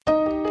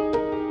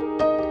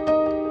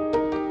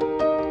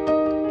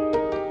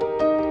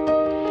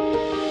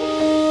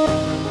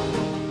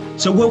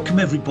So welcome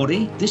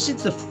everybody. This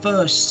is the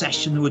first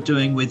session we're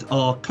doing with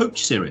our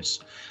coach series.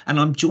 And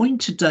I'm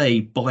joined today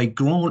by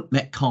Grant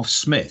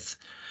Metcalfe-Smith.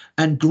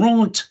 And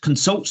Grant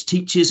consults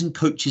teachers and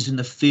coaches in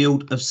the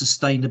field of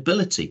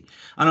sustainability.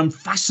 And I'm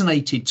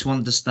fascinated to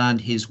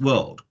understand his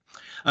world.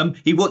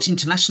 He works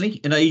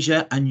internationally in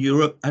Asia and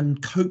Europe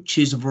and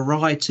coaches a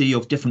variety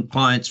of different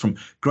clients from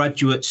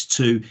graduates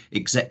to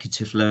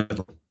executive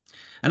level.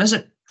 And as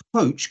a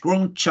coach,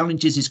 Grant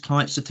challenges his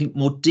clients to think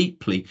more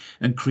deeply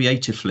and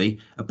creatively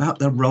about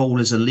their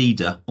role as a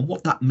leader and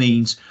what that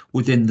means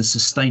within the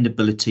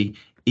sustainability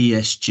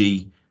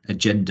ESG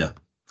agenda.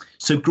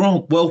 So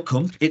Grant,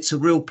 welcome. It's a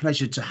real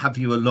pleasure to have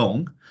you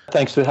along.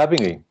 Thanks for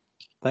having me.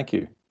 Thank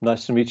you.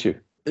 Nice to meet you.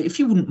 If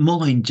you wouldn't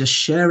mind just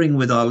sharing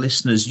with our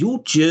listeners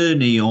your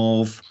journey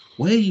of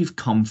where you've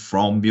come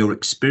from, your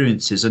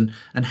experiences and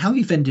how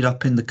you've ended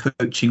up in the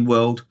coaching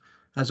world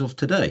as of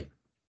today.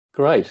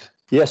 Great.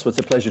 Yes, well, it's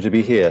a pleasure to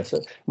be here.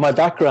 So my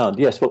background,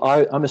 yes, well,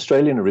 I'm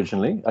Australian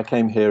originally. I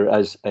came here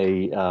as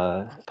a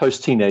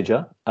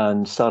post-teenager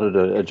and started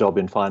a job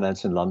in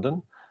finance in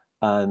London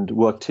and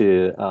worked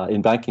here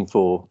in banking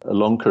for a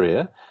long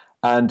career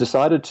and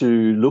decided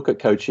to look at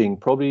coaching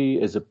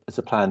probably as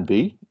a plan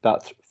B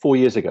about 4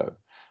 years ago.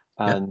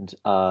 And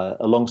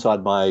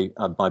alongside my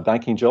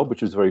banking job,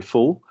 which was very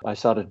full, I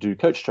started to do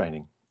coach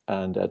training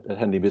and at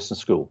Henley Business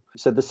School.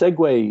 So the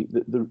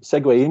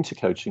segue into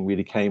coaching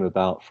really came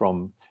about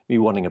from me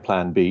wanting a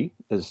plan B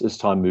as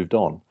time moved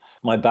on.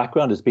 My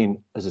background has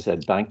been, as I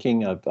said,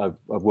 banking. I've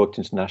worked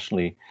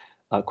internationally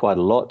quite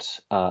a lot.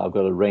 I've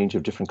got a range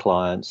of different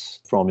clients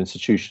from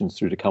institutions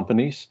through to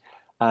companies.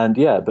 And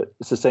but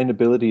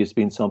sustainability has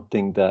been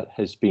something that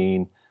has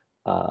been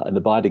an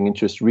abiding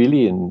interest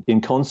really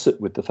in concert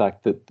with the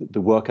fact that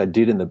the work I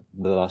did in the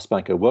last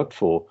bank I worked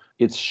for,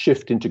 its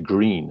shift into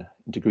green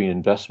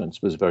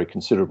investments was very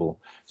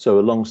considerable. So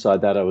alongside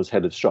that, I was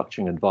head of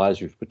structuring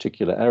advisory for a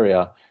particular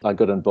area. I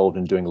got involved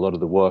in doing a lot of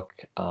the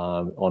work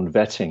on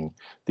vetting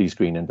these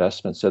green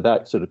investments. So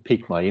that sort of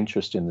piqued my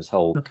interest in this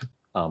whole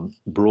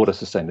broader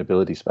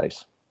sustainability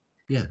space.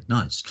 Yeah,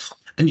 nice.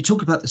 And you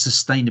talk about the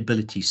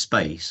sustainability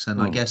space,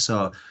 and I guess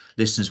our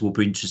listeners will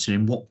be interested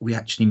in what we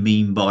actually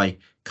mean by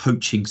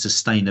coaching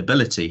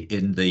sustainability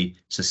in the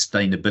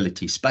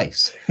sustainability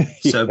space.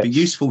 So it'd be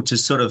useful to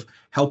sort of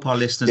help our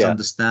listeners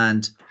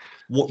understand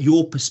what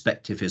your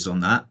perspective is on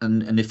that.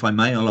 And if I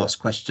may, I'll ask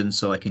questions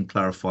so I can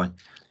clarify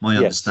my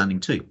understanding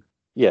too.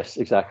 Yes,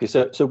 exactly.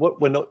 So what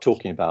we're not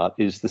talking about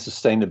is the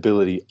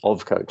sustainability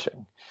of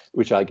coaching,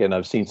 which again,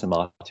 I've seen some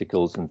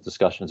articles and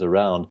discussions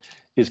around,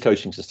 is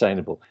coaching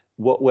sustainable?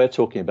 What we're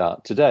talking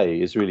about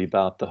today is really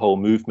about the whole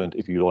movement,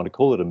 if you want to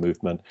call it a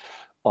movement,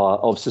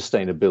 of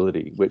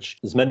sustainability, which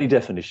there's many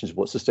definitions of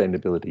what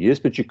sustainability is,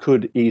 but you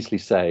could easily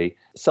say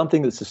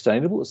something that's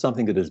sustainable is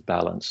something that is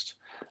balanced.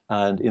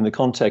 And in the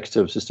context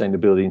of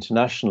sustainability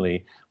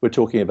internationally, we're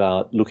talking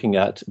about looking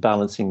at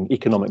balancing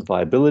economic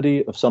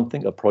viability of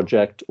something, a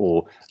project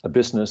or a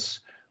business,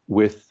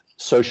 with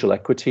social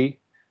equity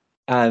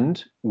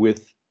and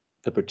with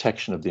the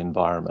protection of the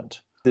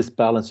environment. This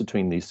balance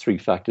between these three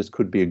factors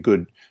could be a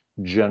good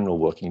general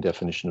working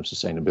definition of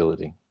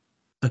sustainability.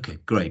 Okay,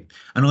 great.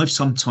 And I've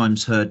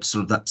sometimes heard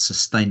sort of that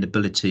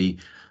sustainability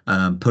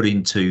put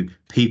into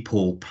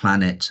people,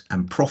 planet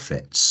and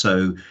profit.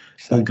 So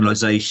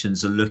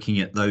organizations are looking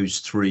at those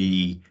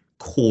three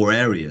core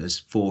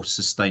areas for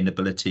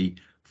sustainability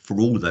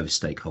for all those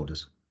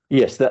stakeholders.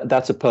 Yes,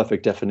 that's a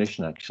perfect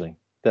definition, actually.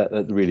 That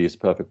really is a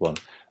perfect one.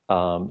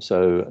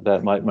 So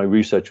that my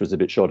research was a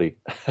bit shoddy.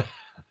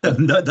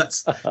 No,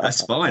 that's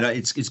fine.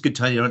 It's good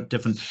to hear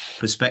different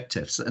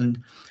perspectives.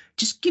 And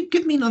just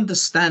give me an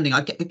understanding.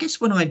 I guess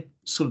when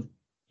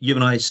you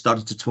and I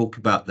started to talk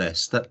about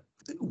this, that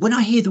when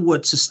I hear the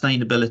word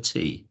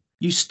sustainability,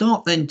 you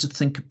start then to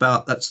think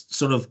about that's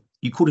sort of,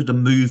 you call it a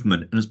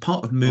movement. And as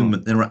part of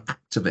movement, there are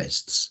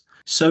activists.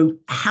 So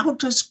how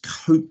does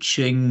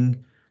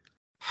coaching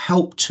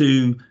help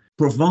to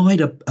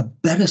provide a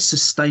better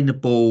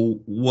sustainable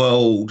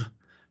world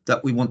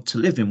that we want to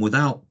live in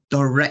without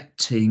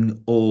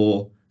directing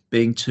or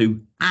being too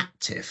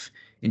active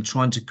in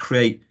trying to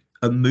create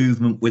a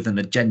movement with an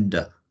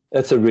agenda?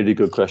 That's a really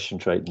good question,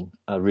 Trayton.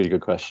 A really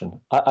good question.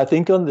 I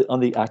think on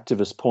the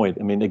activist point,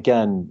 I mean,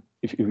 again,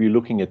 if you're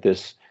looking at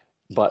this,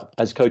 but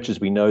as coaches,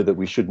 we know that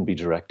we shouldn't be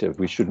directive.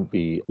 We shouldn't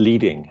be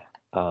leading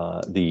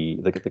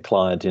the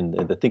client in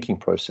the thinking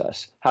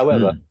process.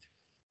 However,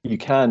 you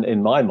can,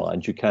 in my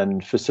mind, you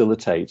can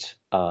facilitate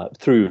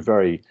through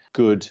very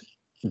good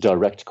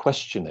direct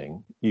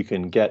questioning. You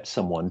can get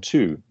someone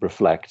to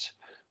reflect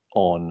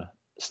on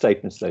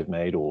statements they've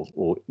made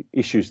or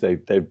issues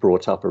they've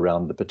brought up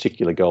around the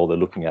particular goal they're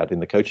looking at in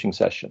the coaching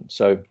session.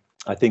 So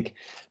I think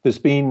there's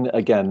been,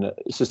 again,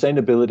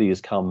 sustainability has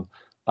come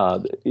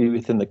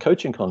within the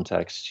coaching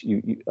context.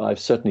 I've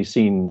certainly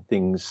seen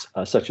things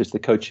such as the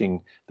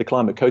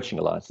Climate Coaching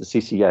Alliance, the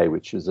CCA,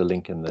 which is a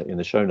link in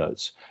the show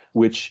notes,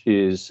 which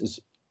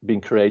is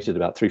being created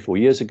about 3-4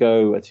 years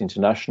ago. It's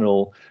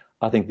international.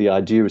 I think the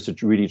idea is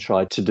to really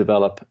try to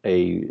develop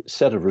a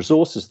set of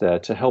resources there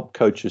to help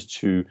coaches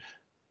to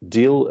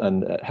deal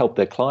and help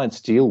their clients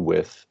deal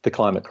with the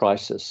climate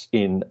crisis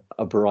in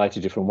a variety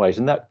of different ways.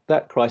 And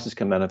that crisis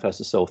can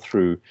manifest itself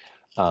through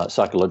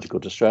psychological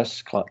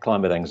distress,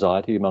 climate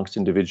anxiety amongst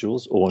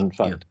individuals, or in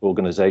fact,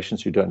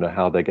 organizations who don't know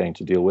how they're going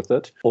to deal with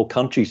it, or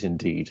countries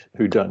indeed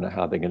who don't know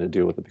how they're going to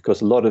deal with it.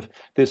 Because a lot of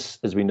this,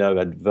 as we know,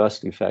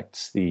 adversely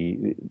affects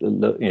the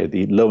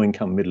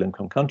low-income,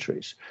 middle-income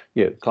countries.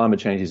 Climate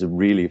change is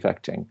really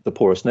affecting the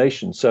poorest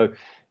nations. So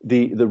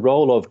the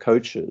role of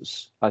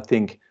coaches, I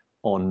think,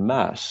 en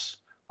masse,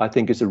 I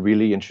think is a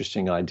really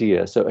interesting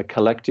idea. So a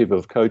collective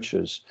of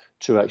coaches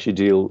to actually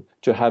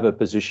to have a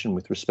position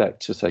with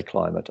respect to, say,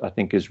 climate, I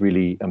think is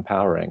really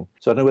empowering.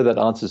 So I don't know whether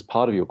that answers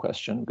part of your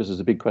question, because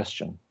it's a big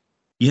question.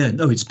 Yeah,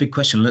 no, it's a big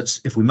question. Let's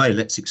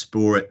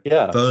explore it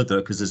further,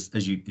 because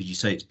as you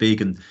say, it's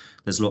big and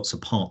there's lots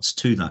of parts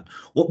to that.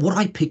 What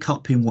I pick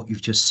up in what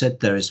you've just said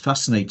there is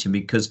fascinating,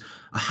 because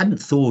I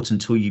hadn't thought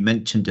until you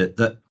mentioned it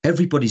that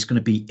everybody's going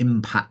to be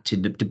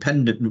impacted,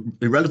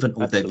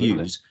 irrelevant of their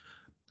views,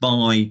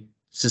 by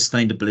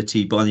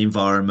sustainability, by the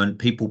environment,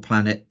 people,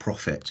 planet,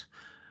 profit.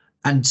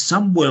 And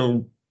some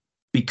will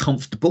be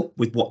comfortable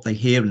with what they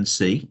hear and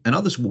see, and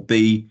others will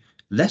be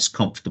less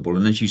comfortable.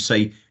 And as you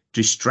say,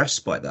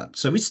 distressed by that.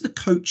 So is the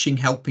coaching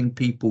helping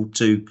people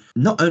to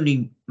not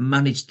only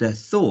manage their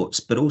thoughts,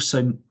 but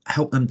also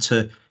help them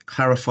to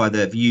clarify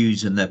their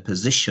views and their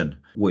position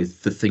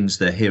with the things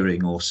they're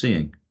hearing or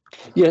seeing?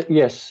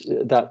 Yes,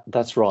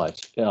 that's right.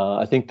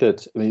 I think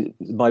that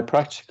my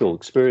practical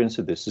experience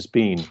of this has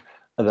been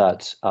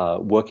that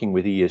working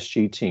with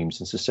ESG teams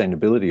and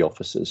sustainability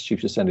officers,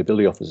 chief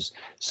sustainability officers,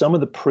 some of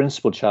the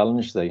principal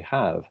challenges they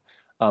have,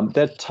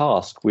 they're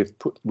tasked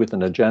with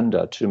an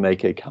agenda to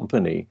make a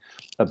company,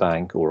 a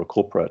bank or a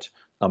corporate,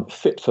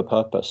 fit for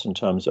purpose in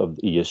terms of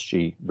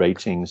ESG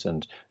ratings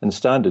and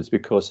standards,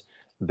 because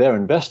their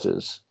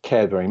investors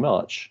care very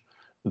much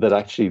that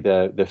actually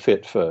they're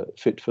fit for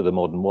the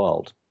modern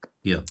world.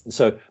 Yeah.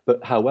 So,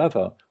 but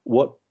however,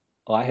 what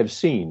I have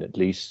seen, at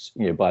least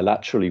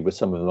bilaterally with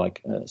some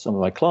of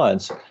my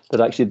clients, that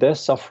actually they're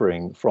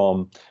suffering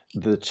from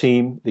the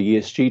team, the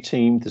ESG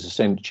team, the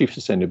chief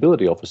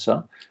sustainability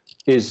officer,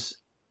 is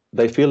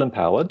they feel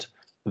empowered,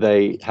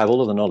 they have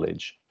all of the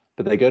knowledge,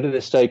 but they go to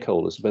their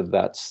stakeholders, whether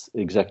that's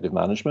executive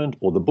management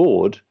or the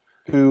board,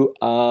 who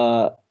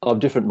are of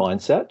different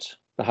mindset,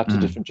 perhaps a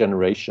different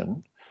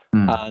generation,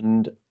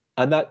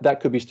 and that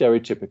could be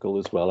stereotypical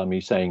as well,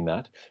 I'm saying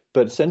that.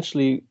 But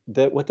essentially,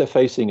 what they're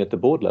facing at the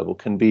board level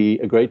can be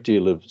a great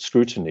deal of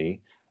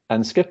scrutiny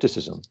and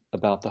skepticism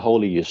about the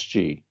whole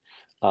ESG,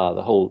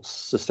 the whole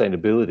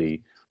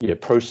sustainability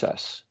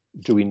process.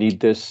 Do we need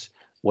this?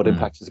 What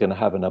impact is it going to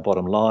have on our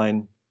bottom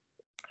line?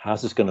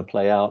 How's this going to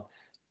play out?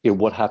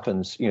 What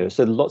happens?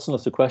 So lots and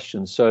lots of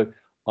questions. So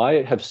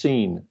I have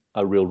seen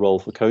a real role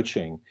for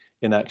coaching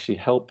in actually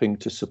helping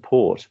to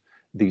support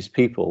these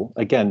people,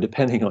 again,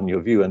 depending on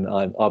your view, and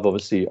I'm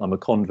a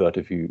convert,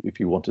 if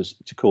you want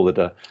to call it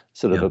a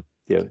sort of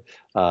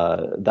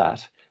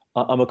that.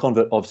 I'm a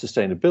convert of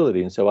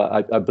sustainability, and so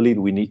I believe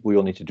we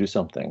all need to do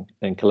something,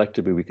 and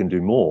collectively we can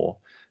do more.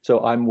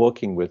 So I'm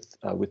working with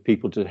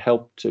people to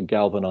help to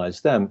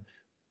galvanize them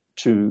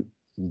to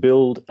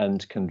build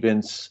and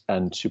convince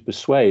and to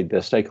persuade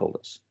their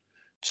stakeholders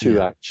to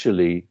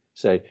actually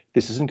say,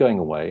 this isn't going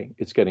away,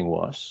 it's getting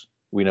worse.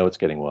 We know it's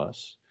getting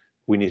worse.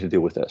 We need to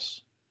deal with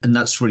this. And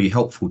that's really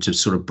helpful to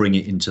sort of bring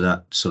it into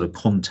that sort of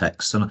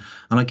context. And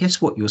I guess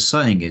what you're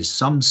saying is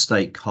some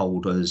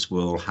stakeholders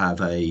will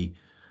have a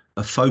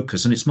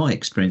focus, and it's my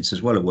experience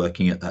as well of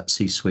working at that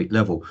C-suite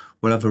level,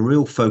 will have a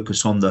real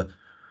focus on the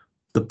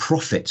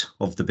profit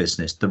of the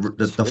business,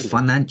 the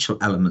financial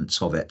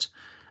elements of it.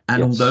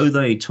 And although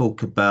they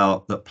talk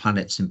about that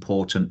planet's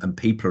important and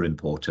people are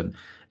important,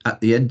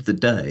 at the end of the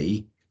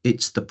day,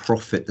 it's the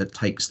profit that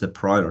takes the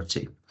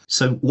priority.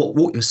 So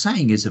what you're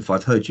saying is, if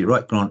I've heard you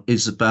right, Grant,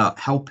 is about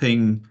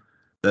helping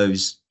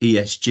those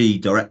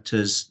ESG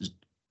directors,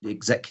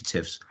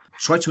 executives,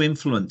 try to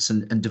influence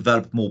and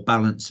develop a more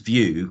balanced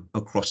view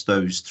across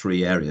those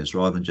three areas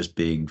rather than just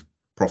being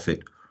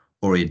profit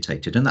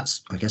orientated. And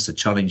that's, I guess, a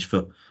challenge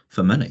for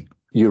many.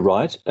 You're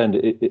right. And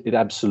it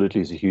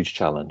absolutely is a huge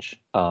challenge.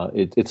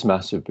 It's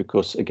massive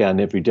because, again,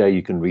 every day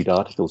you can read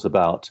articles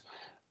about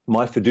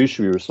my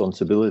fiduciary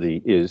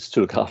responsibility is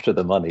to look after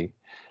the money.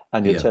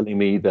 And you're telling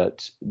me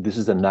that this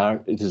is a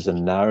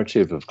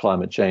narrative of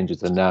climate change,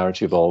 it's a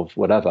narrative of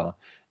whatever,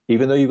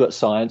 even though you've got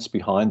science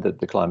behind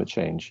the climate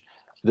change,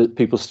 that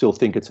people still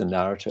think it's a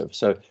narrative.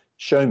 So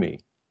show me.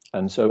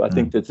 And so I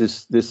think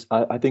that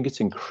I think it's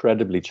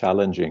incredibly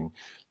challenging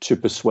to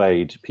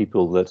persuade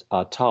people that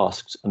are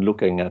tasked and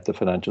looking at the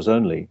financials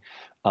only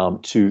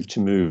to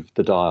move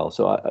the dial.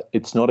 So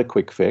it's not a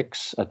quick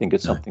fix. I think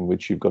it's something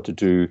which you've got to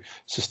do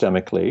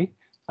systemically.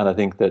 And I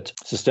think that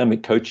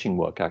systemic coaching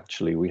work,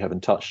 actually, we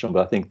haven't touched on,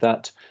 but I think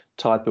that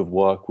type of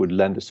work would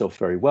lend itself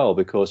very well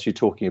because you're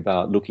talking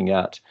about looking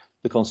at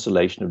the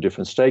constellation of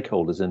different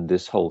stakeholders in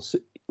this whole,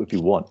 if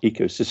you want,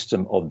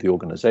 ecosystem of the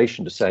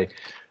organization to say,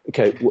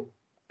 okay,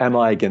 am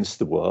I against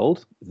the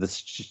world? The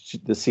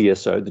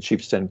CSO, the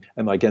chief sustainability,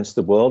 am I against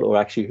the world? Or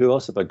actually, who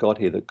else have I got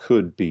here that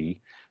could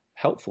be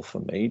helpful for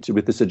me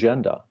with this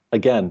agenda?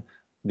 Again,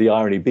 the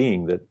irony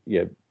being that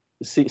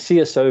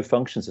CSO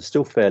functions are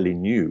still fairly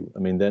new. I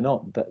mean, they're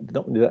not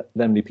that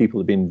many people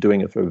have been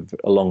doing it for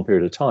a long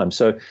period of time.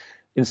 So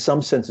in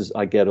some senses,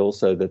 I get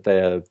also that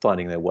they're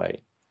finding their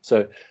way.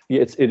 So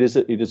yeah, it is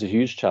a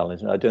huge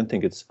challenge, and I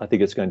think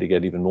it's going to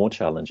get even more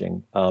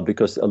challenging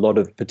because a lot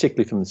of,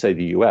 particularly from say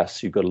the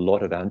US, you've got a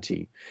lot of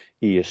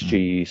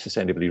anti-ESG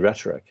sustainability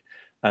rhetoric,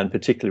 and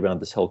particularly around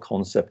this whole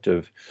concept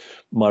of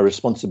my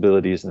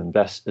responsibility as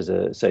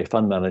a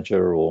fund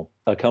manager or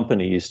a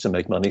company is to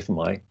make money for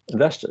my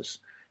investors.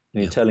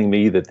 And you're telling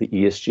me that the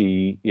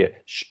ESG,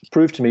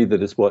 prove to me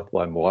that it's worth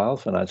my while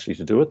financially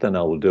to do it, then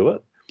I will do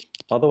it.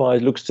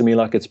 Otherwise, it looks to me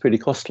like it's pretty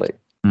costly.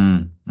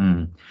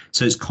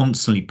 So it's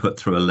constantly put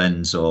through a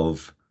lens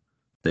of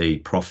the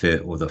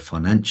profit or the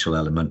financial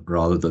element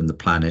rather than the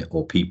planet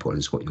or people,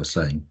 is what you're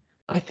saying.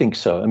 I think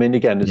so. I mean,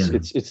 again,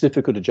 it's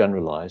difficult to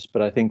generalize,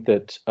 but I think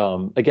that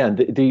again,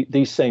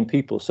 these same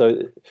people.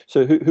 So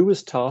who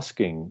was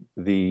tasking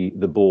the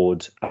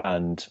board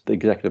and the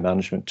executive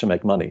management to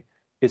make money?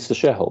 It's the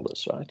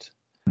shareholders, right?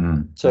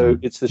 So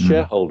it's the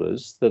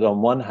shareholders that,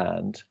 on one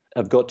hand,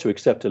 have got to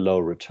accept a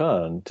lower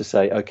return to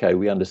say, okay,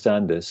 we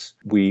understand this.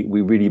 We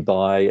really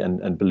buy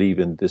and believe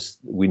in this.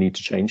 We need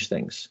to change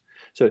things.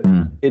 So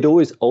it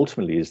always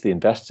ultimately is the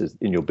investors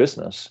in your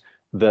business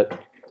that,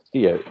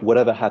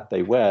 whatever hat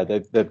they wear,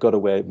 they've got to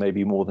wear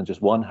maybe more than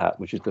just one hat,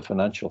 which is the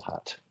financial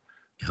hat.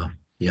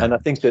 Yeah. And I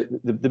think that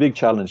the big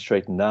challenge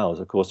straight now is,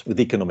 of course, with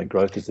economic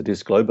growth as it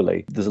is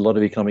globally, there's a lot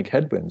of economic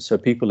headwinds. So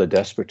people are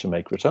desperate to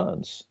make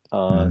returns.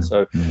 I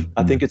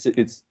think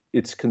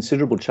it's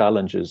considerable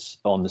challenges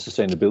on the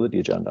sustainability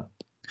agenda.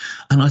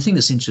 And I think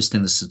it's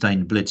interesting, the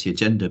sustainability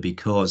agenda,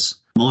 because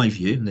my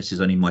view, and this is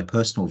only my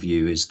personal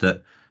view, is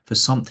that for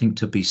something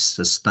to be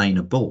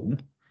sustainable,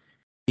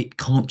 it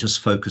can't just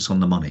focus on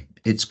the money.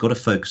 It's got to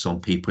focus on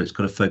people. It's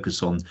got to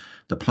focus on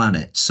the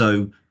planet.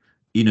 So,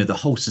 the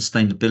whole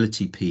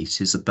sustainability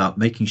piece is about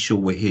making sure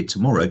we're here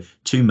tomorrow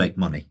to make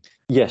money.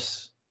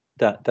 Yes,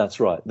 that's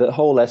right. The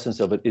whole essence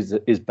of it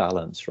is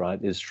balance, right?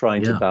 Is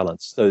trying to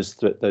balance those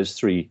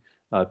three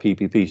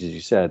PPPs, as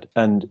you said.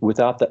 And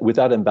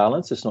without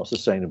imbalance, it's not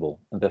sustainable,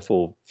 and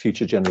therefore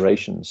future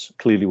generations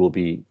clearly will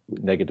be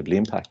negatively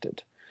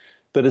impacted.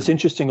 But it's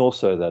interesting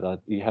also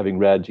that having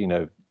read,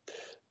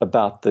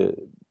 about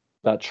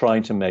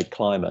trying to make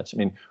climate. I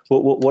mean,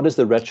 what is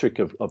the rhetoric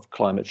of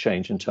climate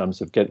change in terms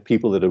of get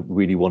people that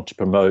really want to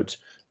promote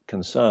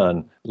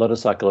concern? A lot of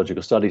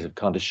psychological studies have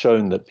kind of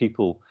shown that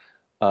people,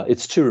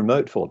 it's too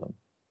remote for them,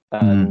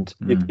 and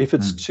if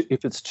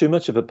it's too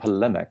much of a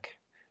polemic,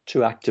 too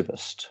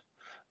activist,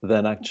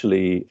 then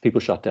actually people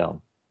shut down.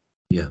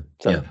 I've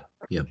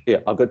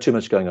got too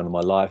much going on in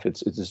my life.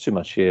 It's too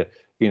much here.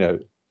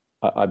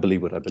 I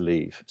believe what I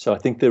believe. So I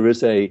think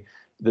there's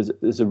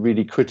a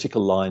really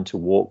critical line to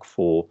walk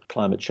for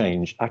climate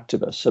change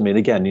activists. I mean,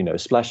 again,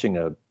 splashing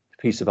a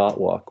piece of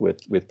artwork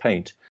with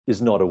paint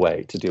is not a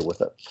way to deal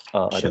with it.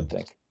 I don't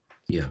think.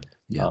 Yeah.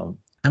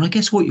 And I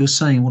guess what you're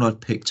saying, what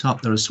I've picked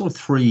up, there are sort of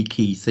three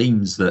key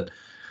themes that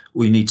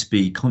we need to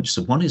be conscious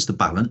of. One is the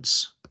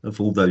balance of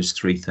all those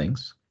three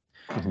things.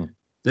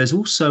 There's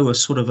also a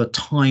sort of a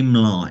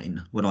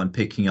timeline. What I'm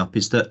picking up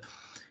is that,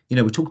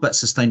 we talk about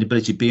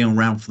sustainability being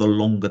around for the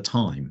longer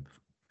time,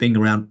 being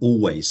around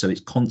always, so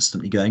it's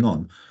constantly going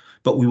on.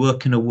 But we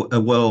work in a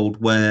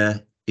world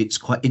where it's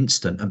quite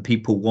instant, and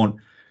people want,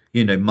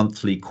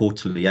 monthly,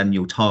 quarterly,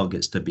 annual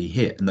targets to be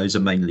hit, and those are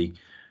mainly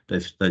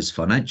those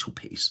financial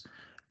piece.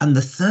 And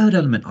the third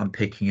element I'm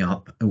picking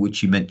up,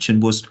 which you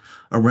mentioned, was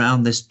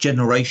around this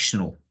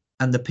generational,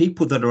 and the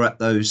people that are at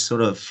those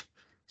sort of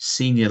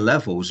senior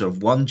levels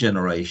of one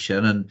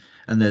generation,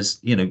 and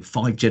there's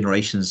 5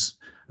 generations,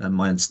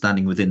 my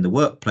understanding, within the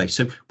workplace.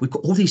 So we've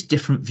got all these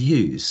different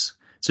views.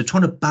 So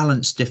trying to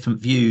balance different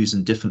views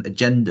and different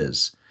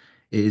agendas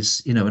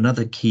is,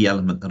 another key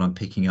element that I'm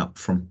picking up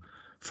from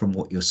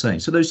what you're saying.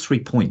 So those 3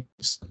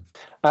 points.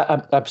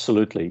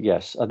 Absolutely,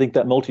 yes. I think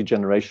that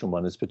multi-generational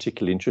one is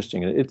particularly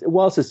interesting.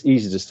 Whilst it's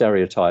easy to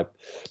stereotype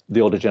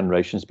the older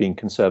generations being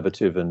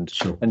conservative and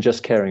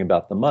just caring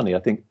about the money, I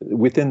think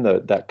within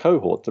that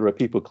cohort, there are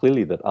people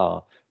clearly that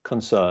are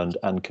concerned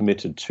and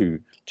committed to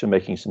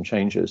making some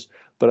changes.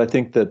 But I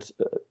think that,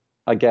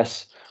 I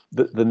guess,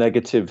 the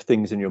negative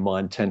things in your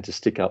mind tend to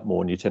stick out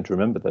more, and you tend to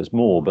remember those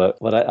more. But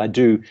I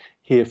do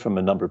hear from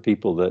a number of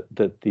people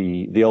that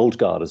the old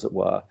guard, as it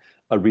were,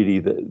 are really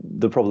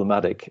the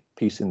problematic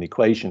piece in the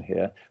equation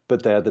here,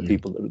 but they're the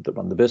people that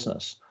run the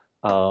business.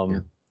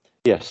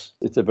 Yes,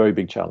 it's a very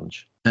big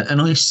challenge.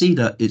 And I see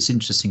that, it's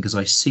interesting because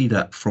I see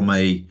that from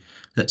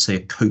let's say,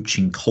 a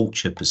coaching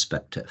culture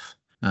perspective.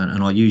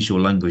 And I use your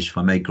language, if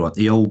I may, Grant.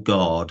 The old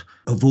guard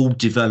have all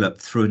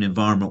developed through an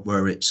environment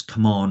where it's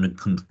command and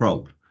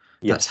control.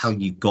 Yes. That's how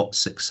you got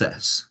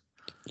success.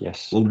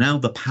 Yes. Well, now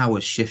the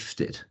power's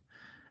shifted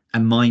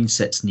and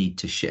mindsets need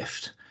to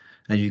shift.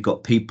 And you've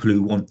got people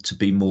who want to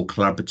be more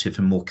collaborative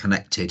and more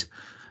connected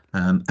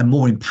and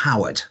more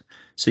empowered.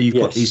 So you've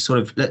got Yes. these sort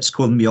of, let's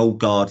call them the old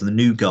guard and the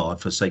new guard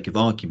for sake of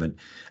argument.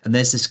 And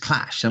there's this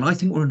clash. And I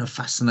think we're in a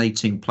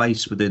fascinating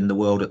place within the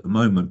world at the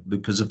moment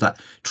because of that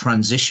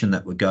transition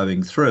that we're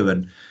going through.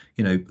 And,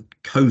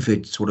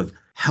 COVID sort of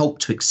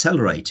helped to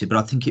accelerate it, but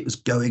I think it was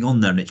going on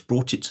there and it's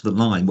brought it to the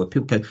line where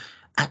people go,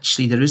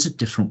 actually, there is a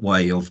different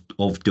way of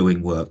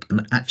doing work.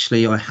 And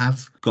actually, I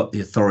have got the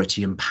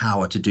authority and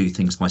power to do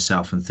things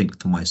myself and think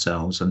for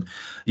myself. And,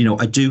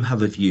 I do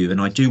have a view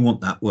and I do want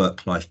that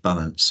work-life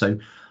balance. So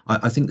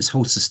I think this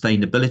whole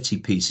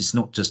sustainability piece is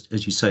not just,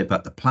 as you say,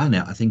 about the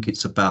planet. I think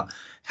it's about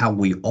how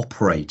we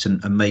operate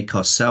and make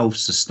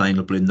ourselves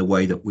sustainable in the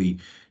way that we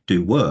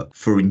do work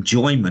for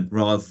enjoyment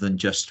rather than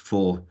just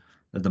for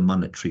the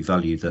monetary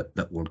value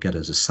that will get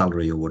us a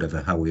salary or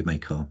whatever, how we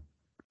make our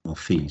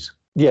fees.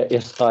 Yeah,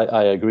 yes,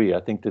 I agree.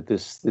 I think that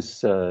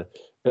this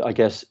I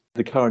guess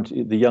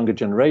the younger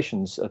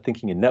generations are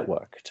thinking in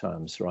network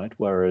terms, right?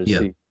 Whereas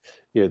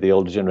the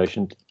older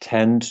generation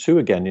tend to,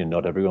 again,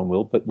 not everyone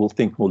will, but will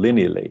think more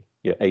linearly,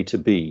 A to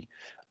B.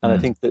 And I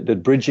think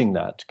that bridging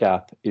that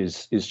gap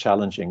is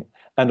challenging.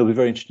 And it'll be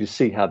very interesting to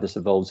see how this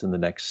evolves in the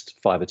next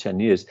 5 or 10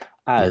 years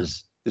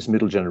as this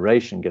middle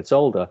generation gets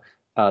older,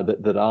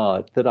 that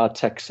are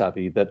tech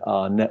savvy, that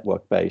are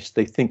network based.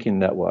 They think in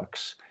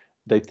networks.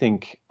 They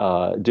think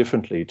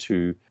differently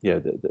to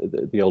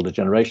the older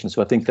generation.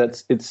 So I think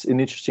it's an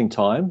interesting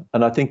time.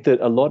 And I think that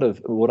a lot of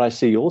what I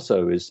see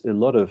also is a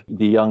lot of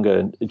the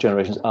younger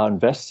generations are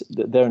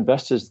they're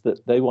investors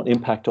that they want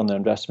impact on their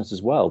investments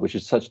as well, which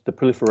is such the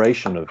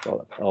proliferation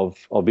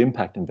of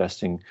impact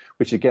investing,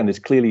 which again is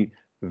clearly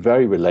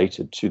very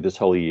related to this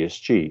whole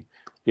ESG.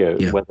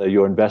 Whether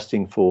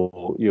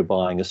you're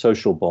buying a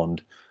social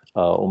bond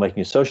or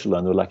making a social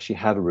loan that will actually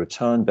have a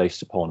return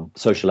based upon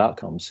social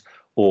outcomes,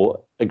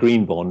 or a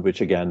green bond,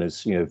 which again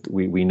is,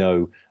 we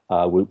know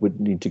would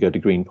need to go to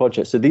green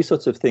projects. So these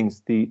sorts of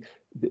things, the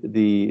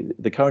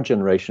current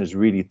generation is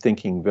really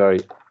thinking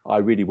I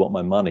really want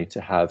my money to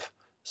have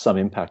some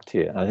impact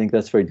here. And I think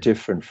that's very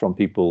different from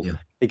people,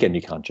 again,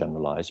 you can't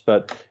generalize,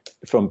 but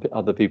from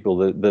other people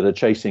that are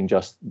chasing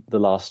just the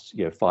last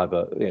 5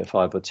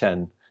 or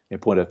 10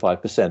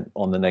 0.05%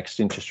 on the next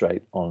interest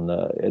rate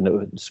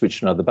and switch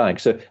to another bank.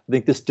 So I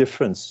think this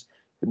difference,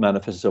 it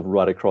manifests itself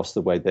right across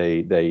the way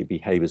they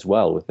behave as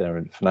well with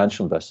their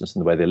financial investments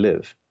and the way they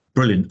live.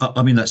 Brilliant.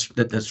 I mean,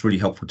 that's really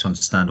helpful to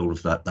understand all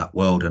of that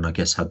world, and I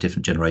guess how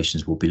different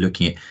generations will be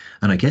looking at.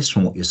 And I guess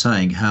from what you're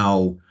saying,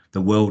 how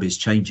the world is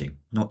changing,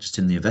 not just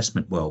in the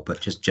investment world,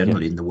 but just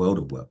generally in the world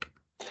of work.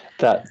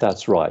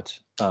 That's right.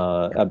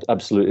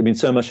 Absolutely. I mean,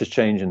 so much has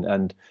changed,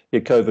 and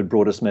COVID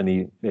brought us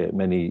many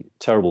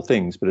terrible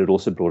things, but it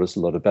also brought us a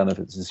lot of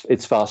benefits.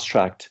 It's fast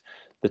tracked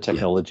the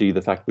technology,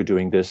 the fact we're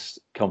doing this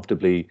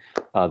comfortably,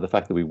 the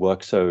fact that we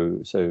work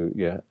so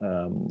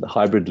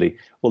hybridly.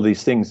 All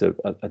these things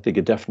I think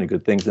are definitely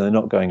good things, and they're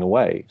not going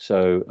away.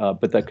 So,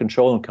 but that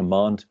control and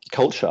command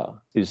culture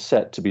is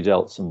set to be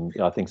dealt some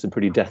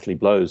pretty deathly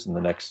blows in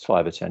the next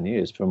 5 or 10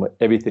 years. From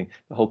everything,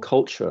 the whole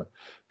culture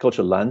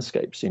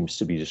landscape seems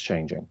to be just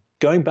changing.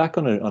 Going back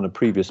on a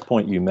previous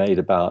point you made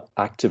about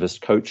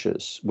activist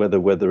coaches, whether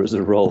there's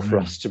a role for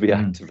us to be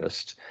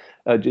activists,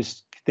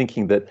 just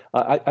thinking that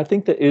I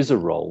think there is a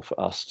role for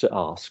us to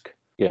ask,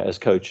 as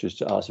coaches,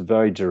 to ask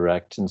very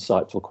direct,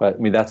 insightful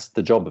questions. I mean, that's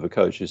the job of a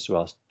coach, is to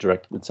ask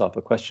direct,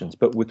 insightful questions.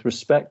 But with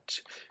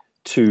respect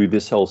to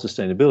this whole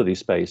sustainability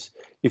space,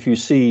 if you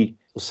see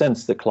or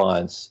sense that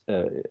clients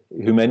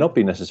who may not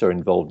be necessarily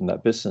involved in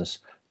that business,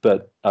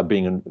 but are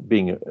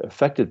being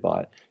affected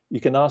by it,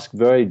 you can ask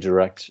very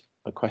direct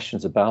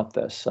questions about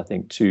this, I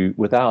think,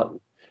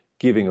 without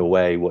giving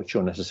away what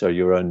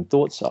your own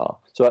thoughts are.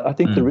 So I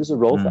think there is a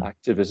role for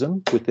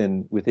activism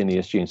within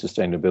ESG and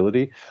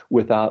sustainability,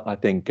 without, I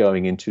think,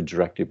 going into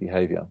directive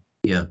behavior.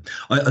 Yeah,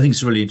 I think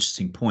it's a really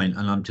interesting point,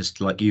 and I'm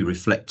just like you,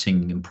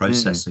 reflecting and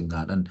processing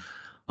that. And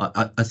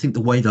I think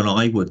the way that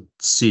I would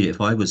see it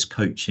if I was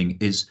coaching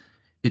is,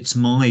 it's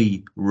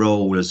my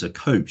role as a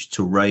coach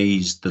to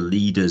raise the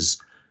leader's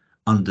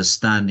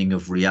understanding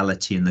of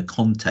reality in the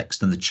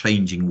context and the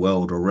changing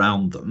world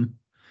around them,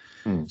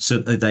 so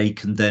that they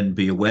can then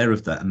be aware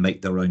of that and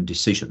make their own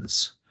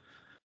decisions.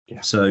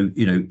 So,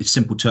 in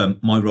simple term,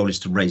 my role is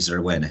to raise their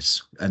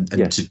awareness and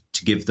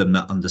to give them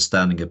that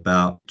understanding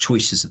about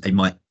choices that they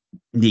might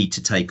need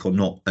to take or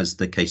not, as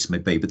the case may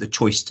be. But the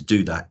choice to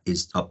do that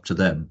is up to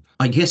them.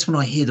 I guess when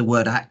I hear the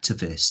word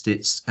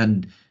activist,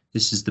 and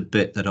this is the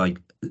bit that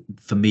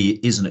for me,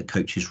 isn't a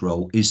coach's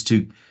role, is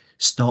to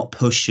start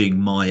pushing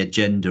my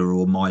agenda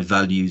or my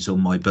values or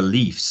my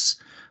beliefs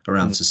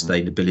around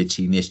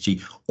sustainability and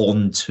ESG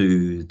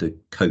onto the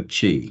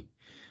coachee.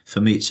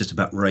 For me, it's just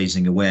about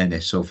raising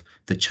awareness of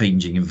the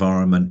changing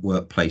environment,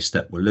 workplace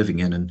that we're living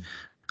in, and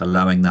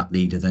allowing that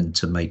leader then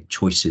to make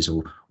choices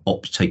or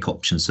take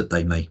options that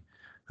they may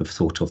have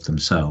thought of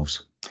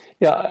themselves.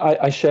 Yeah,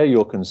 I share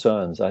your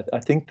concerns. I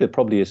think there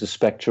probably is a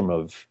spectrum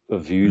of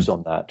views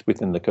on that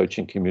within the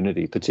coaching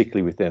community,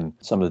 particularly within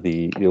some of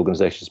the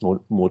organizations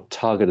more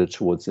targeted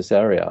towards this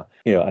area.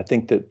 I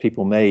think that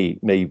people may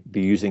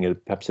be using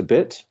it perhaps a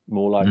bit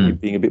more likely,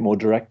 being a bit more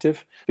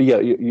directive. But yeah,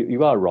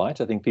 you are right.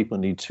 I think people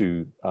need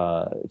to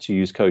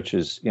use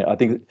coaches. I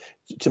think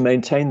to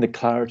maintain the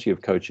clarity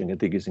of coaching, I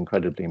think is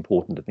incredibly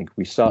important. I think if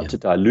we start to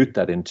dilute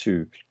that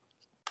into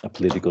a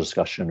political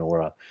discussion or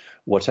a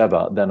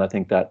whatever, then I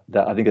think that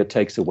it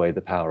takes away the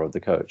power of the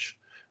coach,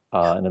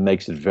 and it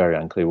makes it very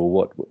unclear.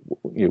 Well,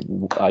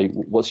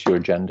 what's your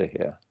agenda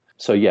here?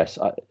 So yes,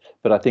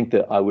 but I think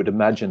that I would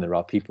imagine there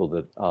are people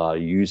that are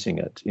using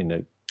it.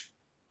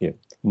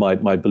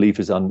 My belief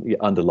is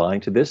underlying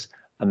to this,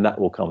 and that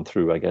will come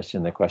through, I guess,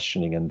 in their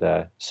questioning and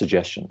their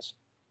suggestions.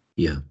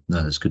 Yeah,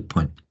 no, that's a good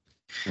point.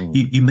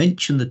 You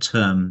mentioned the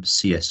term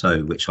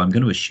CSO, which I'm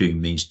going to assume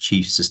means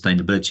Chief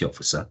Sustainability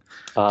Officer.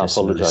 I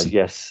apologize.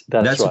 Yes,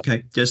 that's right.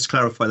 Okay. Just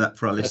clarify that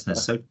for our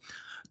listeners. So,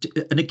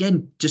 and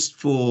again, just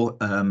for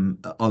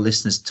our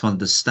listeners to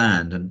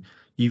understand, and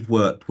you've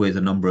worked with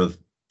a number of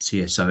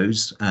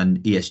CSOs and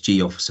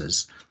ESG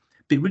officers.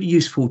 It'd be really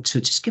useful to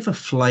just give a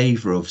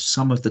flavour of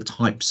some of the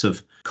types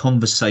of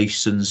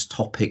conversations,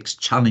 topics,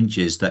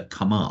 challenges that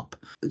come up.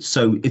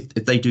 So if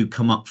they do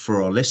come up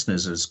for our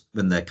listeners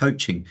when they're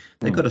coaching,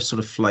 they've got a sort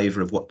of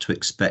flavour of what to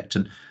expect,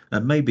 and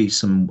maybe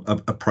some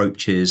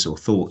approaches or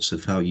thoughts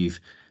of how you've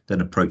then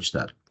approached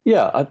that.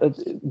 Yeah,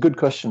 good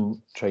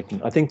question,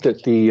 Trayton. I think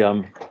that the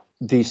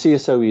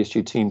CSO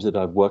ESG teams that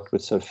I've worked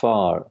with so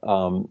far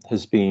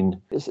has been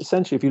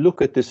essentially, if you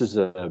look at this as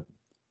a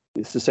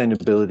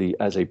sustainability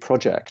as a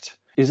project,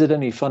 is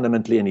it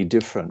fundamentally any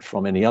different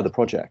from any other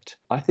project?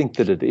 I think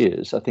that it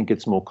is. I think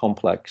it's more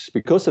complex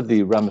because of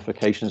the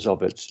ramifications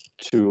of it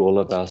to all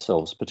of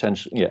ourselves,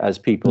 potentially as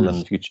people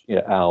and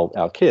future,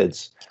 our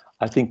kids.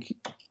 I think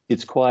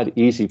it's quite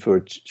easy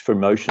for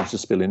emotions to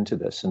spill into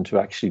this and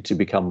to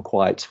become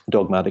quite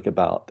dogmatic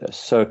about this.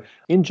 So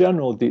in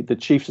general, the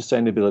Chief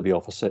Sustainability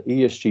Officer,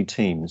 ESG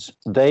teams,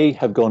 they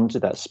have gone to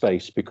that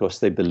space because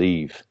they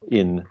believe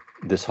in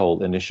this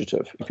whole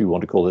initiative, if you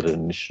want to call it an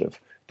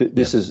initiative.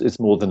 It's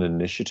more than an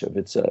initiative.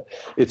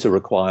 It's a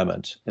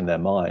requirement in their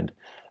mind.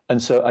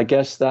 And so I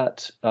guess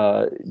that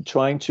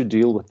trying to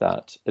deal with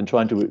that and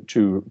trying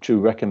to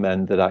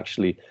recommend that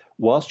actually,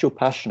 whilst you're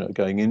passionate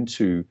going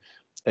into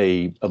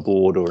a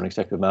board or an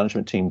executive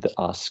management team that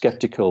are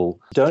skeptical,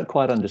 don't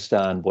quite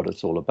understand what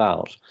it's all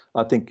about,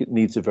 I think it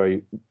needs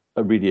a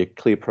really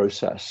clear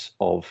process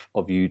of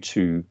you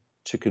to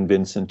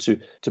convince and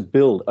to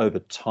build over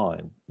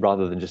time,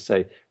 rather than just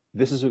say,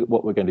 this is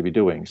what we're going to be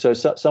doing. So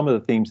some of the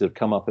themes that have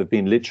come up have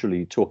been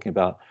literally talking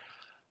about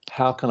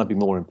how can I be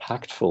more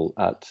impactful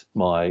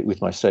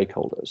with my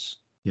stakeholders.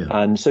 Yeah.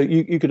 And so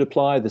you could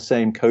apply the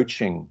same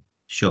coaching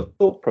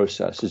thought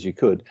process as you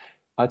could.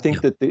 I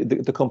think that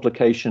the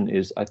complication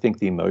is, I think,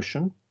 the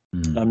emotion.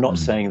 I'm not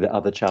saying that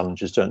other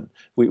challenges don't.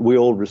 We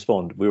all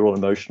respond. We're all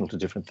emotional to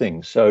different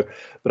things. So,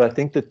 but I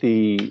think that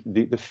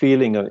the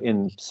feeling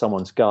in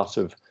someone's gut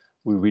of,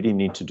 we really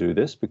need to do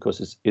this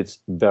because it's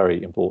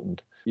very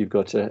important. You've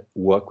got to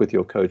work with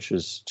your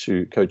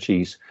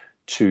coachees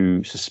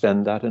to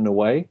suspend that in a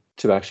way,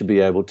 to actually be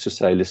able to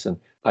say,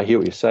 listen, I hear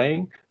what you're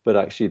saying, but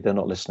actually they're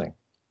not listening.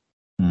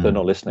 They're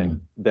not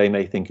listening. They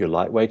may think you're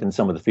lightweight, and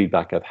some of the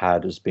feedback I've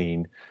had has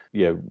been,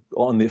 from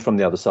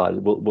the other side.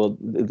 Well,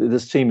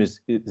 this team is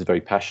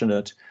very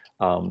passionate,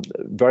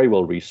 very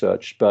well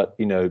researched, but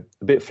a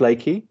bit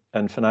flaky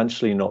and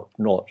financially not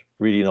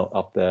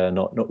up there,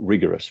 not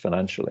rigorous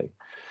financially.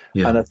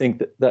 Yeah. And I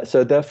think that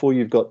so therefore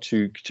you've got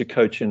to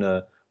coach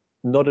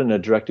not in a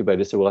directive way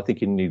to say, well, I think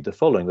you need the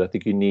following, but I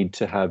think you need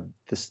to have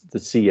the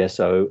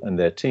CSO and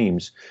their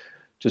teams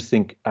just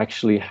think,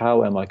 actually,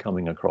 how am I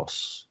coming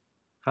across?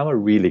 How am I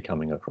really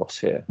coming across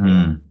here?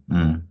 And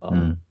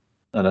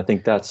I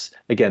think that's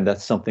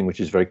something which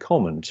is very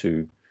common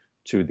to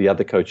the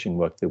other coaching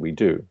work that we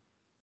do.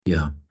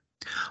 Yeah.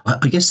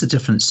 I guess the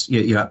difference,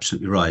 you're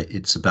absolutely right.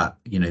 It's about,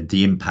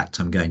 the impact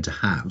I'm going to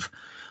have.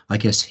 I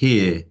guess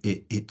here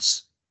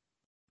it's,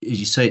 as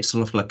you say, it's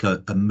sort of like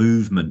a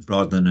movement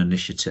rather than an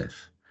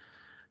initiative.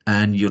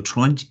 And you're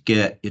trying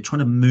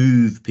to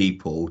move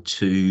people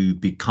to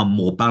become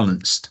more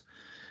balanced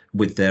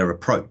with their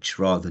approach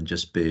rather than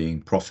just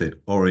being profit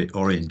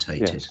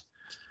orientated. Yes.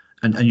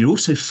 And you're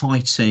also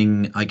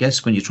fighting, I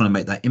guess, when you're trying to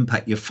make that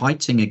impact, you're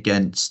fighting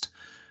against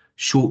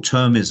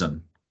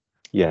short-termism.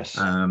 Yes.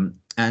 And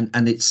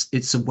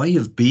it's a way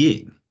of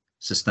being,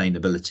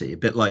 sustainability, a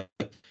bit like,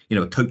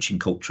 a coaching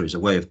culture is a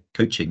way of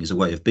coaching, is a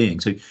way of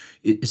being. So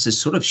it's a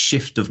sort of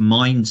shift of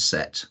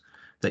mindset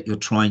that you're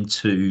trying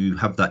to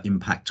have that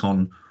impact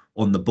on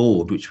the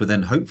board, which will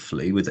then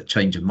hopefully, with that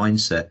change of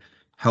mindset,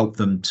 help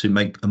them to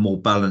make a more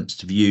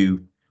balanced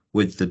view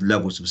with the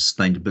levels of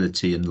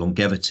sustainability and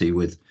longevity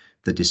with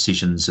the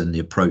decisions and the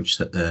approach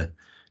that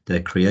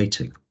they're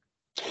creating.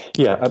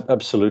 Yeah,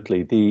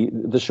 absolutely.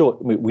 The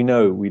short, we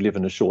know we live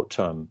in a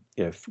short-term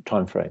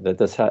time frame.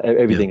 That's how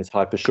everything is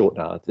hyper short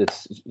now.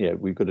 It's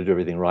we've got to do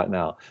everything right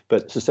now.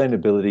 But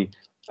sustainability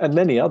And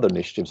many other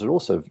initiatives are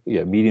also,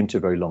 medium to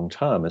very long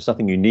term. There's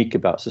nothing unique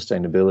about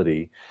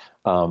sustainability,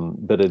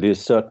 but it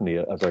is certainly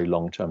a very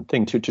long term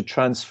thing to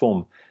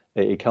transform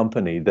a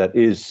company that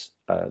is,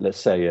 let's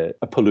say,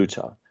 a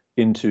polluter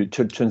to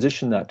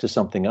transition that to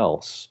something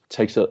else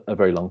takes a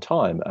very long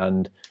time.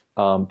 And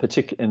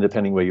particularly,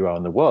 depending where you are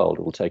in the world,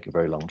 it will take a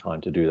very long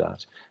time to do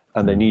that.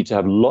 And they need to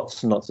have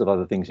lots and lots of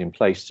other things in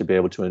place to be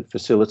able to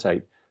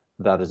facilitate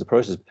that as a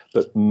process.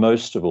 But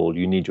most of all,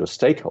 you need your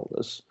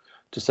stakeholders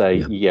to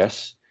say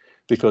yes,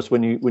 because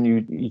when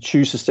you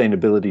choose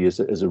sustainability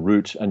as a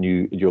route, and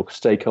your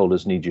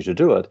stakeholders need you to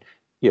do it,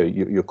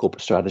 your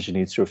corporate strategy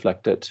needs to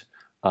reflect it.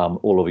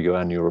 All of your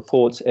annual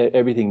reports,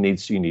 everything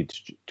you need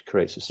to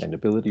create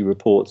sustainability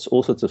reports,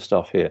 all sorts of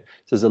stuff here.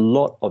 So there's a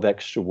lot of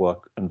extra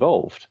work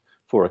involved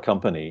for a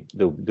company.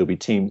 There'll be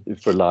teams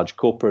for a large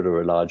corporate or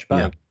a large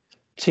bank,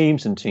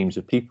 teams and teams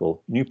of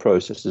people, new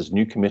processes,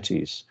 new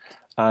committees,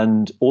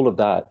 and all of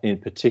that,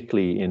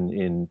 particularly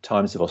in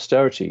times of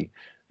austerity,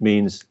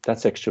 means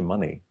that's extra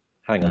money.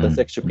 Hang on, that's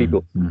extra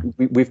people.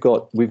 We've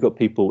got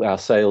people, our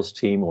sales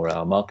team or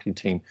our marketing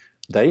team,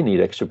 they need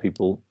extra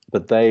people,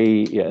 but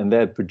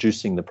they're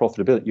producing the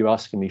profitability. You're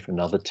asking me for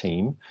another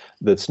team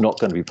that's not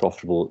going to be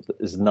profitable.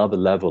 There's another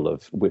level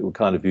of, we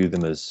kind of view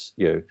them as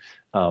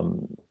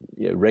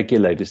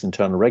regulators,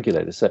 internal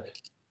regulators. So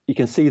you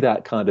can see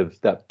that kind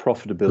of that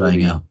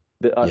profitability.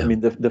 I mean,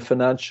 the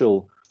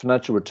financial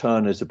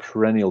return is a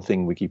perennial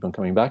thing we keep on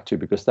coming back to,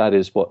 because that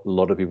is what a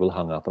lot of people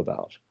hung up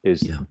about.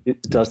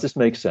 Does this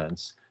make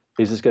sense?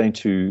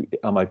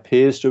 Are my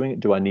peers doing it?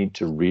 Do I need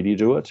to really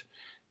do it?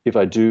 If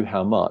I do,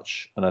 how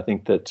much? And I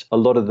think that a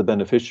lot of the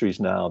beneficiaries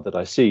now that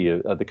I see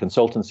are the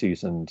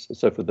consultancies and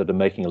so forth that are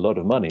making a lot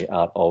of money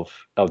out of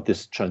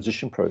this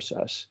transition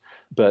process.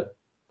 But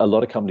a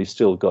lot of companies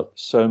still got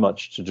so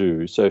much to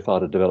do so far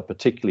to develop,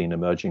 particularly in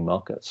emerging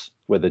markets,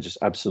 where they're just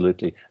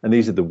absolutely, and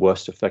these are the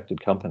worst affected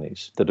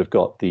companies that have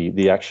got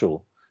the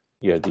actual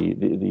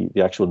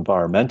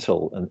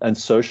environmental and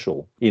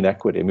social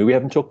inequity. I mean, we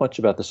haven't talked much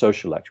about the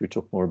social, actually. We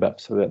talk more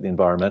about the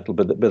environmental,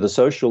 but the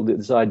social,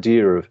 this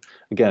idea of,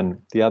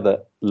 again, the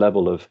other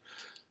level of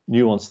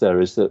nuance there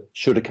is that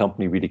should a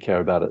company really care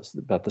about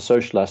the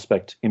social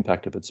aspect,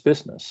 impact of its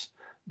business?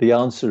 The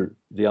answer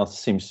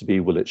seems to be,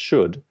 well, it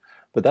should,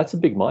 but that's a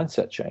big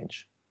mindset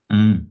change.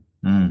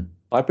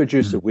 I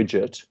produce a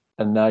widget,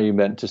 and now you're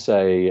meant to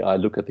say, I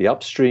look at the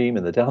upstream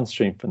and the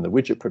downstream from the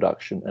widget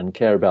production and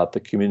care about the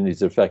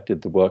communities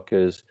affected, the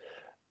workers,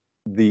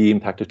 the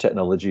impact of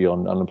technology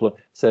on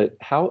unemployment. So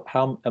how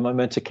am I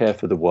meant to care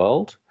for the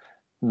world?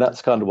 And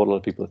that's kind of what a lot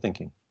of people are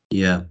thinking.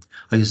 Yeah,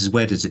 I guess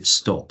where does it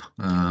stop?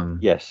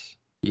 Yes.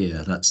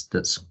 Yeah, that's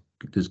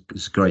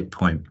a great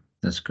point.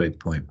 That's a great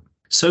point.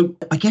 So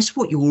I guess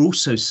what you're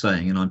also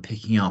saying, and I'm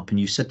picking up, and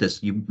you said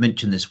this, you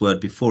mentioned this word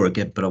before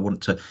again, but I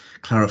want to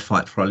clarify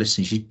it for our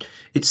listeners.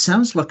 It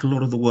sounds like a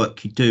lot of the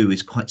work you do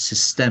is quite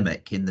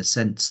systemic, in the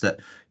sense that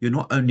you're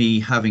not only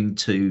having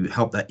to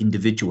help that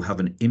individual have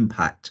an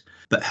impact,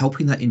 but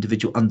helping that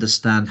individual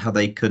understand how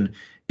they can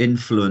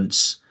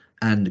influence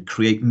and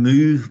create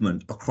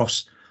movement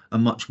across a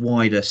much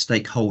wider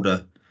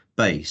stakeholder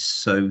base.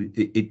 So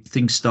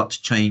things start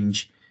to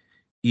change,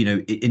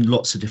 in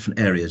lots of different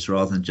areas,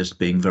 rather than just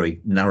being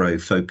very narrow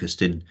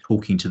focused in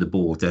talking to the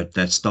board.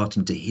 They're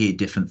starting to hear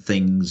different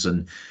things,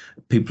 and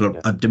people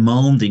are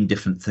demanding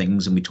different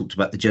things. And we talked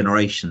about the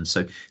generation.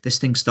 So this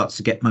thing starts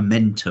to get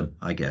momentum,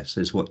 I guess,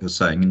 is what you're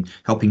saying, and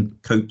helping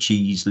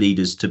coaches,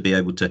 leaders to be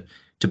able to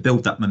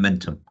build that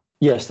momentum.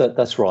 Yes,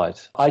 that's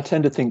right. I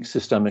tend to think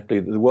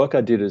systemically. The work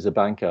I did as a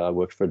banker, I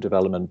worked for a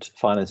development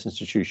finance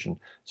institution.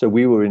 So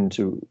we were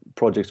into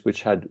projects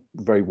which had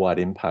very wide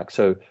impact.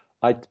 So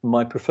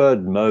my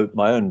preferred mode,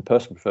 my own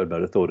personal preferred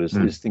mode of thought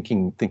is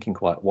thinking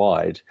quite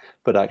wide,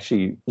 but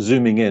actually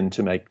zooming in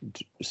to make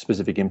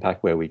specific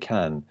impact where we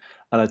can.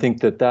 And I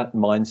think that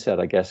mindset,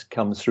 I guess,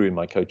 comes through in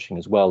my coaching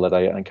as well, that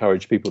I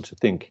encourage people to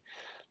think,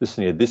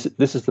 listen here, this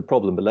is the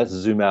problem, but let's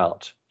zoom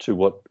out to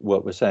what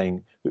we're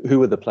saying.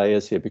 Who are the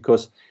players here?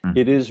 Because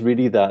it is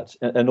really that,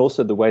 and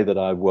also the way that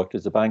I worked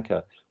as a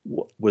banker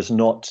was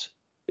not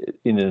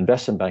in an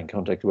investment bank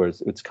context where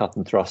it's cut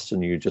and thrust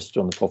and you're just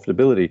on the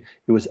profitability.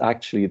 It was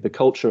actually the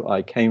culture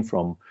I came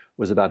from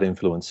was about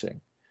influencing,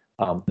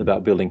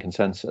 about building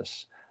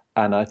consensus.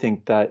 And I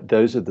think that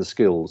those are the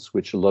skills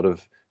which a lot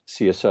of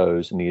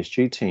CSOs and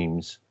ESG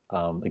teams,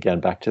 again,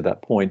 back to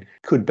that point,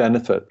 could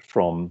benefit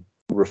from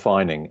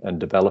refining and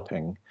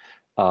developing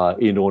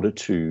in order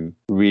to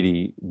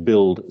really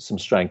build some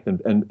strength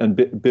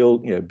and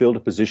build a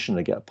position,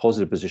 again, a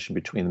positive position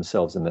between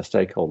themselves and their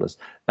stakeholders.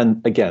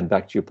 And again,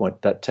 back to your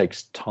point, that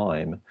takes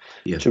time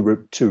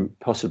to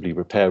possibly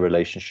repair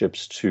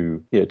relationships.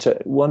 To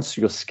once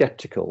you're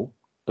skeptical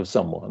of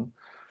someone,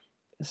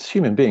 as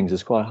human beings,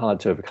 it's quite hard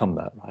to overcome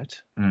that, right?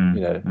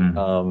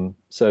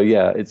 So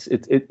yeah,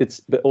 it's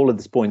but all of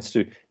this points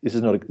to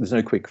there's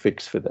no quick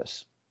fix for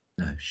this.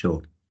 No,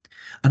 sure.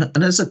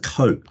 And as a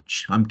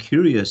coach, I'm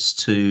curious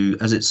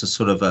as it's a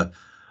sort of a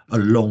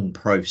long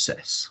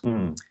process,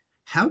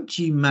 how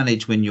do you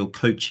manage when you're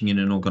coaching in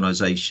an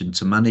organization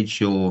to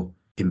manage your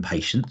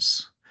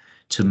impatience,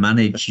 to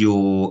manage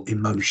your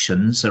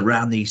emotions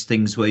around these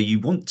things where you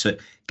want to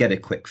get a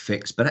quick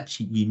fix, but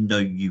actually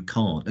you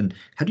can't? And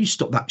how do you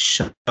stop that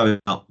showing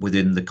up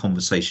within the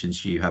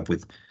conversations you have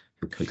with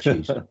your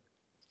coaches?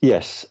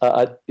 Yes,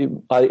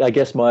 I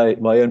guess my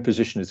own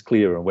position is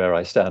clear on where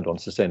I stand on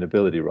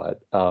sustainability, right?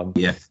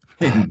 Yeah.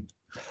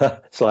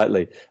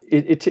 Slightly.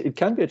 It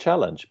can be a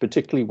challenge,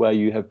 particularly where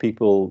you have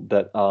people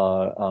that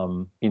are,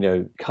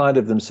 kind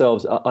of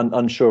themselves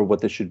unsure of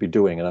what they should be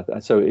doing.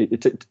 And so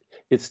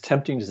it's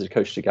tempting as a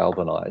coach to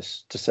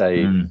galvanize, to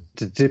say,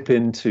 to dip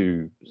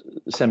into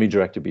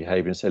semi-directed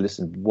behavior and say,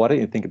 listen, why don't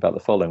you think about the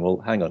following? Well,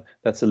 hang on,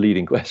 that's a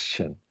leading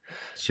question.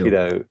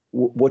 Sure.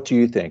 What do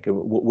you think?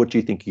 What do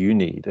you think you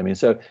need? I mean,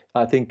 so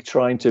I think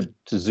trying to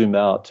zoom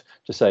out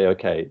to say,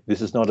 okay,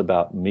 this is not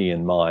about me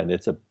and mine.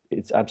 It's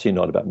absolutely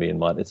not about me and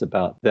mine. It's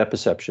about their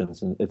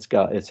perceptions, and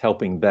it's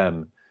helping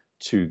them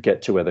to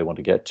get to where they want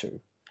to get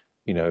to.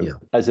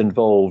 As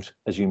involved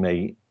as you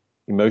may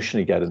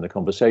emotionally get in the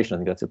conversation, I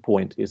think that's a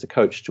point as a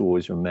coach to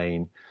always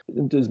remain,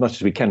 as much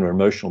as we can, we're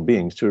emotional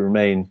beings, to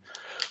remain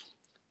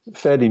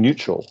fairly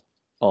neutral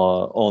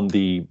on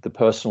the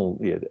personal,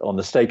 on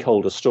the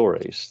stakeholder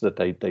stories that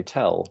they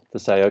tell, to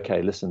say,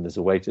 okay, listen, there's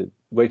a way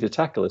to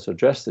tackle this or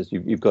address this.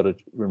 You've got to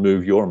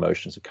remove your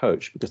emotions as a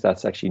coach, because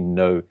that's actually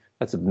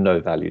that's of no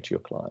value to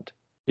your client.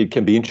 It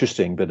can be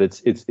interesting, but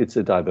it's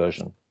a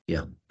diversion.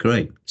 Yeah,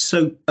 great.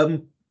 So,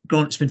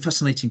 Grant, it's been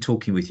fascinating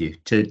talking with you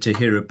to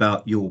hear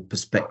about your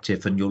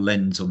perspective and your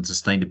lens on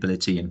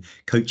sustainability and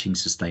coaching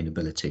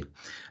sustainability.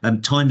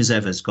 Time as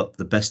ever has got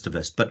the best of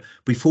us. But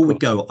before we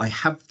go, I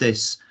have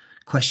this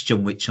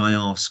question which I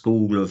ask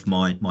all of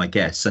my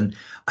guests, and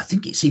I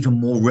think it's even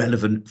more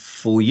relevant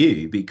for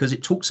you because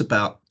it talks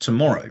about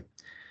tomorrow.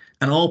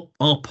 And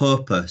our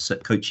purpose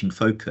at Coaching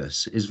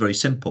Focus is very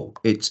simple.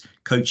 It's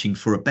coaching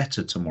for a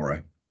better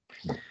tomorrow.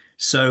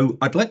 So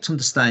I'd like to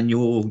understand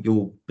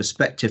your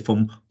perspective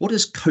on what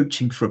does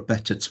coaching for a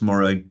better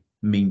tomorrow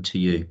mean to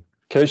you?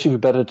 Coaching for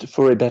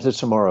a better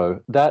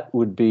tomorrow. That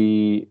would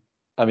be,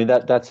 I mean,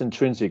 that's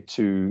intrinsic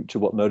to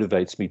what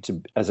motivates me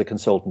to, as a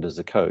consultant, as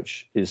a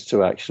coach, is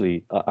to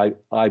actually,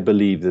 I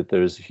believe that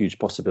there is huge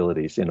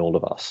possibilities in all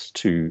of us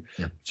to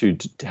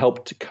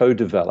help to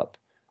co-develop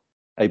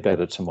a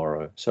better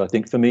tomorrow. So I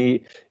think for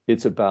me,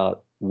 it's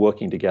about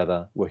working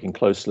together, working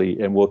closely,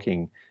 and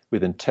working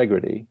with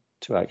integrity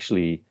to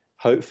actually,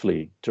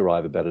 hopefully,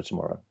 derive a better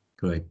tomorrow.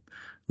 Great.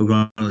 Well,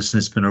 Grant, listen,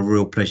 it's been a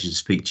real pleasure to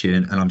speak to you,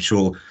 and I'm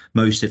sure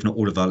most, if not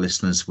all of our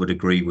listeners would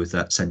agree with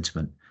that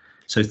sentiment.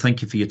 So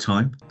thank you for your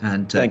time,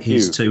 and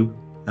here's to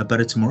a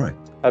better tomorrow.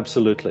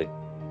 Absolutely.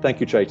 Thank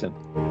you, Trayton.